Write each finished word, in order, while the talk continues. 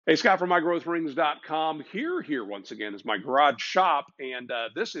Hey, Scott from MyGrowthRings.com here once again is my garage shop, and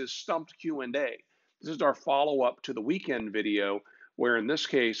this is Stumped Q&A. This is our follow-up to the weekend video, where in this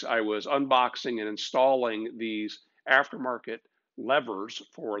case I was unboxing and installing these aftermarket levers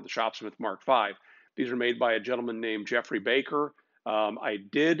for the Shopsmith Mark V. These are made by a gentleman named Geoffrey Baker. I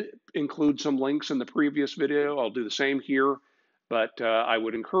did include some links in the previous video. I'll do the same here, but I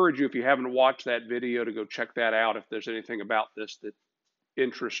would encourage you, if you haven't watched that video, to go check that out if there's anything about this that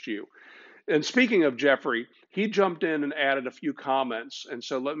interest you. And speaking of Geoffrey, he jumped in and added a few comments, and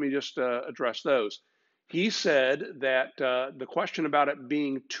so let me just address those. He said that the question about it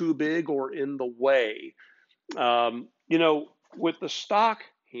being too big or in the way, with the stock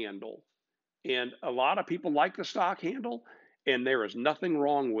handle, and a lot of people like the stock handle, and there is nothing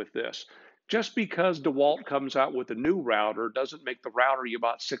wrong with this. Just because DeWalt comes out with a new router doesn't make the router you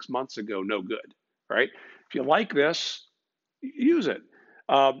bought 6 months ago no good, right? If you like this, use it.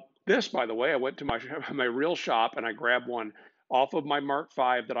 This, by the way, I went to my real shop and I grabbed one off of my Mark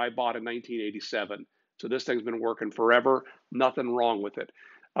V that I bought in 1987. So this thing's been working forever. Nothing wrong with it.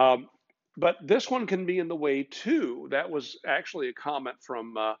 But this one can be in the way too. That was actually a comment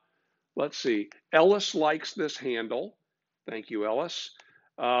from, let's see, Ellis likes this handle. Thank you, Ellis.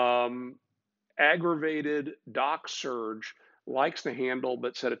 Aggravated Doc Surge likes the handle,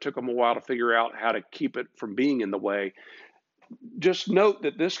 but said it took him a while to figure out how to keep it from being in the way. Just note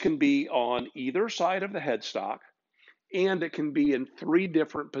that this can be on either side of the headstock, and it can be in 3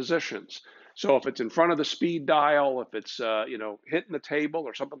 different positions. So if it's in front of the speed dial, if it's hitting the table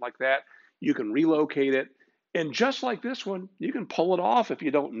or something like that, you can relocate it. And just like this one, you can pull it off if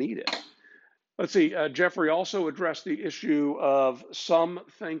you don't need it. Let's see, Geoffrey also addressed the issue of some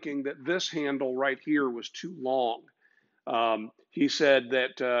thinking that this handle right here was too long. He said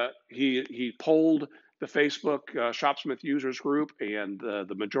that he polled the Facebook Shopsmith users group, and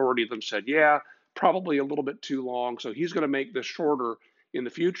the majority of them said, yeah, probably a little bit too long. So he's going to make this shorter in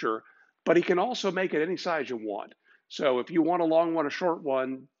the future, but he can also make it any size you want. So if you want a long one, a short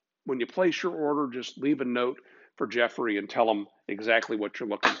one, when you place your order, just leave a note for Geoffrey and tell him exactly what you're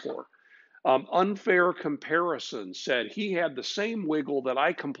looking for. Unfair Comparison said he had the same wiggle that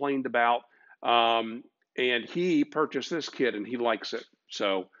I complained about, and he purchased this kit and he likes it.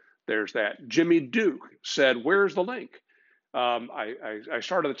 So there's that. Jimmy Duke said, where's the link? I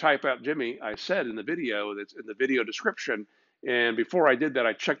started to type out Jimmy. I said in the video, that's in the video description. And before I did that,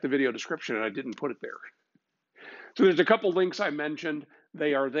 I checked the video description and I didn't put it there. So there's a couple links I mentioned.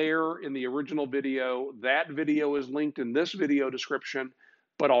 They are there in the original video. That video is linked in this video description,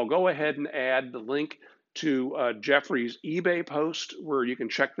 but I'll go ahead and add the link to Geoffrey's eBay post where you can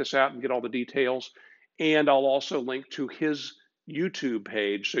check this out and get all the details. And I'll also link to his YouTube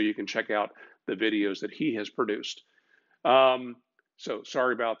page so you can check out the videos that he has produced. So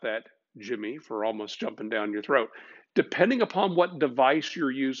sorry about that, Jimmy, for almost jumping down your throat. Depending upon what device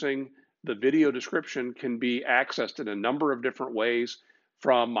you're using, the video description can be accessed in a number of different ways.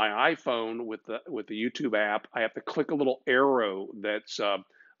 From my iPhone with the YouTube app, I have to click a little arrow that's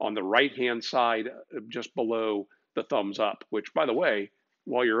on the right-hand side just below the thumbs up, which, by the way,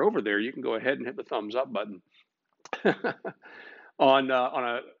 while you're over there, you can go ahead and hit the thumbs up button. on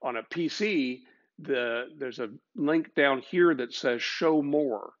a PC, there's a link down here that says show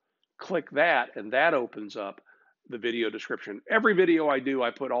more. Click that and that opens up the video description. Every video I do,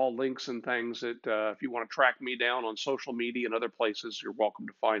 I put all links and things that if you want to track me down on social media and other places, you're welcome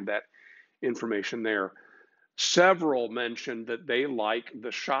to find that information there. Several mentioned that they like the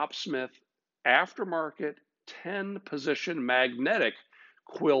Shopsmith aftermarket 10-position magnetic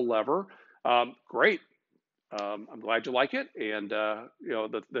quill lever. Great. I'm glad you like it. And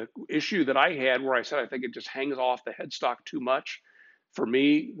the issue that I had where I said I think it just hangs off the headstock too much, for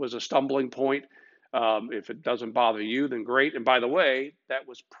me was a stumbling point. If it doesn't bother you, then great. And by the way, that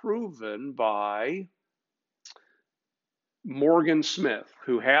was proven by Morgan Smith,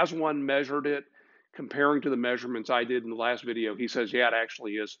 who has one, measured it, comparing to the measurements I did in the last video. He says, yeah, it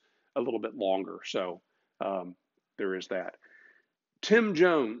actually is a little bit longer. So there is that. Tim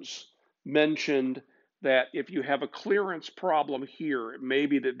Jones mentioned that if you have a clearance problem here,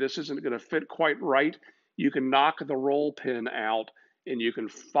 maybe that this isn't going to fit quite right, you can knock the roll pin out and you can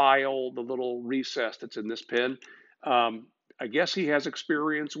file the little recess that's in this pin. I guess he has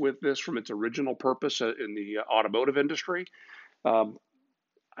experience with this from its original purpose in the automotive industry.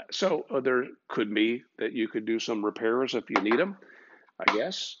 So there could be that you could do some repairs if you need them, I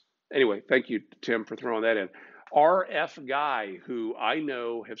guess. Anyway, thank you, Tim, for throwing that in. RF Guy, who I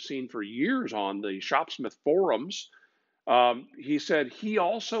know have seen for years on the Shopsmith forums, he said he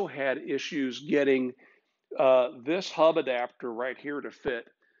also had issues getting this hub adapter right here to fit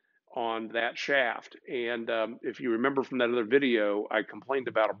on that shaft. And if you remember from that other video, I complained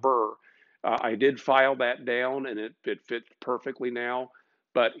about a burr. I did file that down, and it fits perfectly now.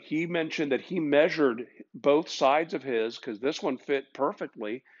 But he mentioned that he measured both sides of his because this one fit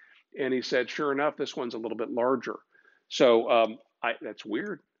perfectly, and he said, sure enough, this one's a little bit larger. So that's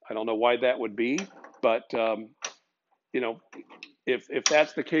weird. I don't know why that would be, but you know, if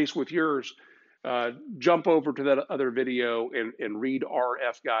that's the case with yours, jump over to that other video and read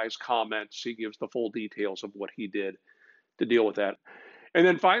RF Guy's comments. He gives the full details of what he did to deal with that. And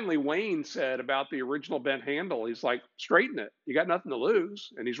then finally, Wayne said about the original bent handle, he's like, straighten it. You got nothing to lose.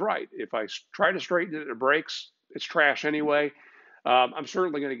 And he's right. If I try to straighten it, it breaks. It's trash anyway. I'm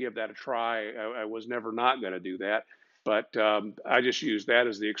certainly going to give that a try. I was never not going to do that. But I just used that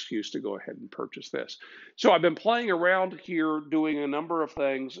as the excuse to go ahead and purchase this. So I've been playing around here doing a number of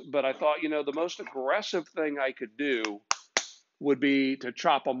things, but I thought, the most aggressive thing I could do would be to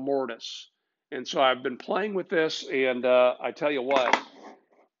chop a mortise. And so I've been playing with this, and I tell you what,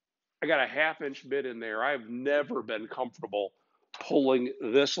 I got a half-inch bit in there. I've never been comfortable pulling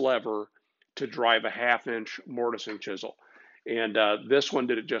this lever to drive a half-inch mortising chisel. And this one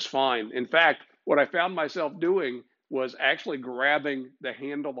did it just fine. In fact, what I found myself doing was actually grabbing the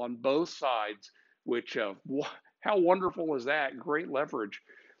handle on both sides, which, how wonderful is that? Great leverage.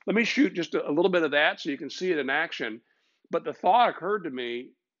 Let me shoot just a little bit of that so you can see it in action. But the thought occurred to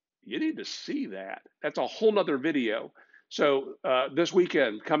me, you need to see that. That's a whole nother video. So this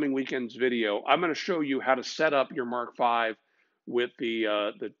weekend, coming weekend's video, I'm going to show you how to set up your Mark V with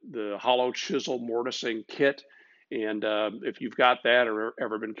the hollow chisel mortising kit. And if you've got that or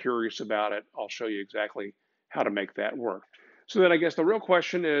ever been curious about it, I'll show you exactly how to make that work. So then I guess the real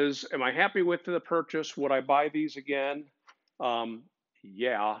question is, am I happy with the purchase? Would I buy these again?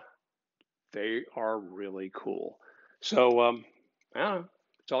 Yeah, they are really cool. So I don't know.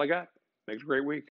 That's all I got. Make it a great week.